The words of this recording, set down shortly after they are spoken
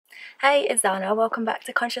Hey, it's Zana. Welcome back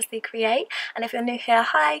to Consciously Create. And if you're new here,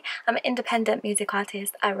 hi, I'm an independent music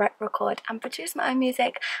artist. I write, record and produce my own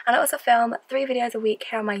music, and I also film 3 videos a week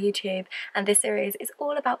here on my YouTube. And this series is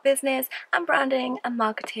all about business and branding and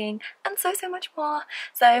marketing and so much more.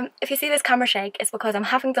 So if you see this camera shake, it's because I'm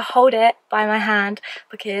having to hold it by my hand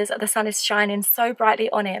because the sun is shining so brightly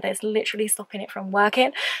on it that it's literally stopping it from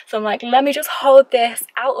working. So I'm like, let me just hold this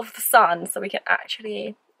out of the sun so we can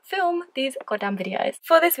actually film these goddamn videos.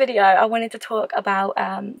 For this video, I wanted to talk about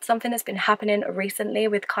something that's been happening recently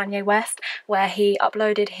with Kanye West, where he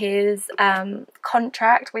uploaded his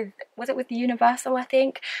contract with, was it with Universal, I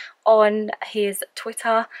think, on his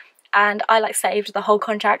Twitter. And I saved the whole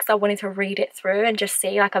contract, so I wanted to read it through and just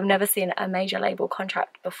see. I've never seen a major label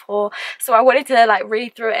contract before, so I wanted to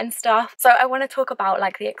read through it and stuff. So I want to talk about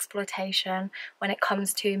the exploitation when it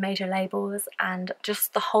comes to major labels and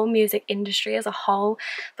just the whole music industry as a whole,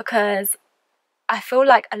 because I feel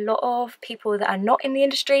like a lot of people that are not in the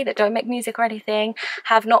industry, that don't make music or anything,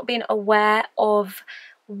 have not been aware of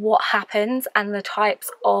what happens and the types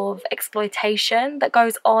of exploitation that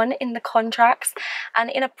goes on in the contracts. And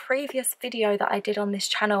in a previous video that I did on this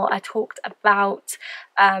channel, I talked about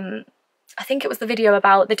I think it was the video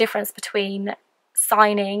about the difference between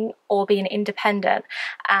signing or being independent,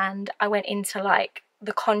 and I went into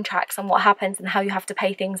the contracts and what happens and how you have to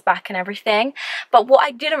pay things back and everything. But what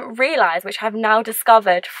I didn't realize, which I've now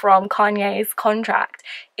discovered from Kanye's contract,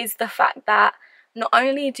 is the fact that not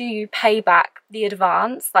only do you pay back the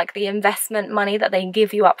advance, the investment money that they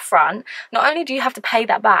give you up front, not only do you have to pay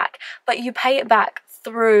that back, but you pay it back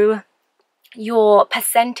through your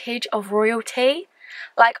percentage of royalty.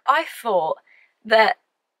 I thought that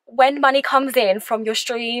when money comes in from your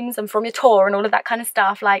streams and from your tour and all of that kind of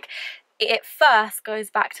stuff, it first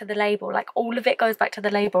goes back to the label, all of it goes back to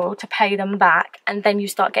the label to pay them back, and then you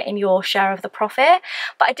start getting your share of the profit.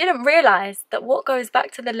 But I didn't realize that what goes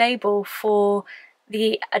back to the label for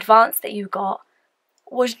the advance that you got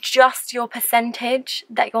was just your percentage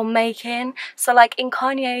that you're making. So in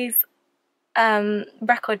Kanye's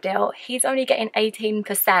record deal, he's only getting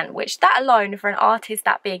 18%, which that alone for an artist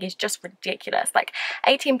that big is just ridiculous.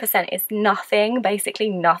 18% is nothing, basically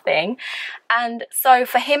nothing. And so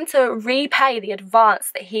for him to repay the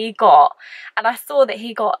advance that he got, and I saw that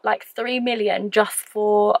he got 3 million just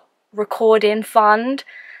for recording fund.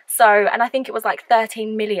 So, and I think it was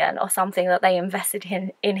 13 million or something that they invested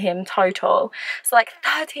in him total. So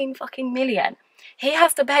 13 fucking million. He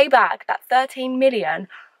has to pay back that 13 million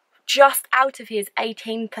just out of his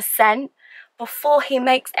 18% before he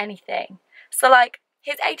makes anything. So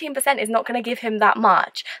his 18% is not going to give him that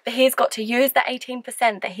much, but he's got to use the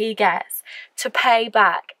 18% that he gets to pay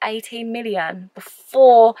back 18 million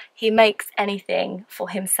before he makes anything for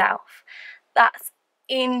himself. That's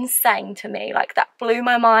insane to me. That blew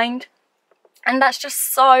my mind. And that's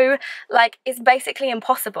just so, it's basically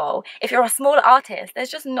impossible. If you're a smaller artist,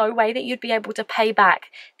 there's just no way that you'd be able to pay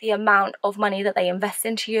back the amount of money that they invest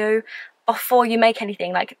into you before you make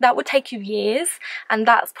anything. That would take you years, and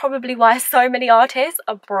that's probably why so many artists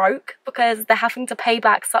are broke, because they're having to pay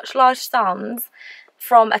back such large sums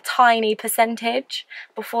from a tiny percentage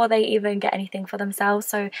before they even get anything for themselves.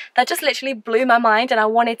 So that just literally blew my mind, and I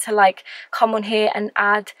wanted to come on here and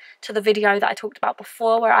add to the video that I talked about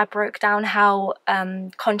before, where I broke down how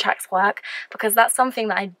contracts work, because that's something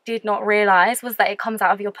that I did not realize, was that it comes out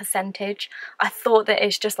of your percentage. I thought that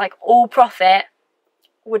it's just all profit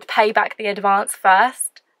would pay back the advance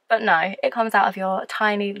first. But no, it comes out of your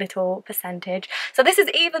tiny little percentage. So this is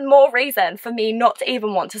even more reason for me not to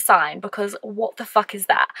even want to sign, because what the fuck is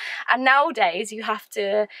that? And nowadays you have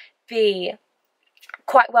to be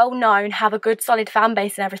quite well known, have a good solid fan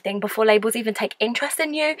base and everything before labels even take interest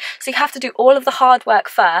in you. So you have to do all of the hard work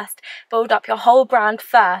first, build up your whole brand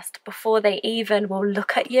first before they even will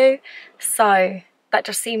look at you. So that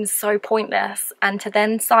just seems so pointless. And to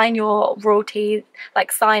then sign your royalties,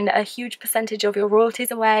 sign a huge percentage of your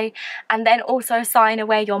royalties away, and then also sign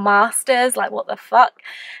away your masters, what the fuck?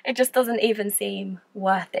 It just doesn't even seem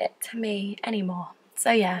worth it to me anymore.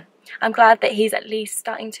 So yeah, I'm glad that he's at least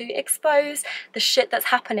starting to expose the shit that's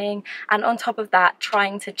happening, and on top of that,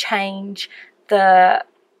 trying to change the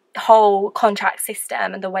whole contract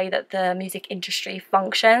system and the way that the music industry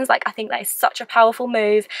functions. I think that is such a powerful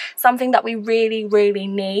move, something that we really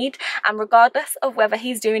need. And regardless of whether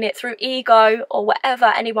he's doing it through ego or whatever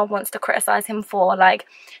anyone wants to criticize him for,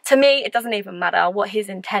 to me it doesn't even matter what his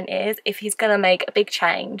intent is. If he's gonna make a big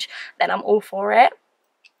change, then I'm all for it.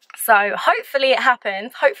 So hopefully it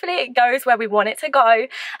happens, hopefully it goes where we want it to go,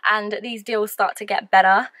 and these deals start to get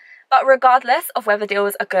better. But regardless of whether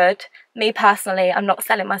deals are good, me personally, I'm not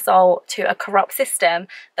selling my soul to a corrupt system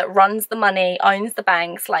that runs the money, owns the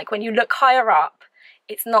banks. Like, when you look higher up,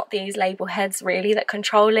 it's not these label heads really that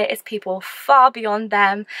control it, it's people far beyond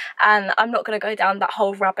them. And I'm not going to go down that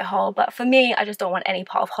whole rabbit hole, but for me, I just don't want any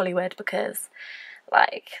part of Hollywood, because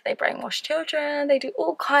like, they brainwash children, they do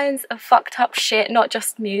all kinds of fucked up shit, not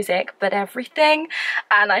just music but everything,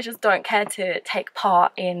 and I just don't care to take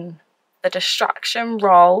part in the distraction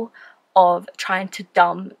role of trying to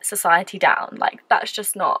dumb society down. Like, that's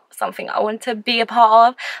just not something I want to be a part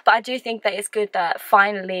of. But I do think that it's good that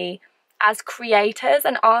finally, as creators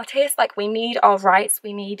and artists, like, we need our rights,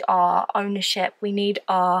 we need our ownership, we need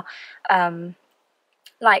our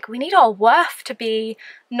we need our worth to be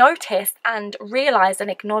noticed and realised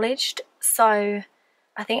and acknowledged. So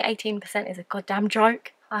I think 18% is a goddamn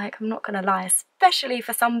joke. Like, I'm not gonna lie, especially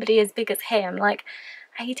for somebody as big as him. Like,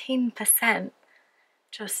 18%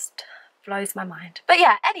 just blows my mind. But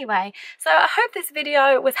yeah, anyway, so I hope this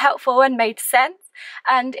video was helpful and made sense.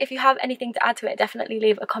 And if you have anything to add to it, definitely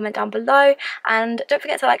leave a comment down below, and don't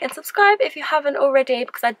forget to like and subscribe if you haven't already,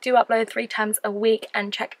 because I do upload 3 times a week.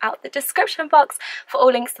 And check out the description box for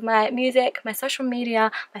all links to my music, my social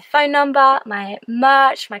media, my phone number, my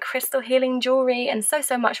merch, my crystal healing jewelry, and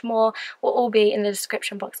so much more will all be in the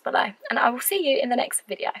description box below. And I will see you in the next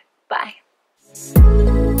video. Bye.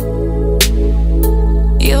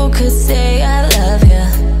 You could say I love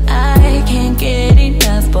you, I can't get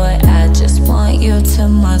enough, boy, I just want you to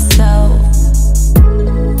myself.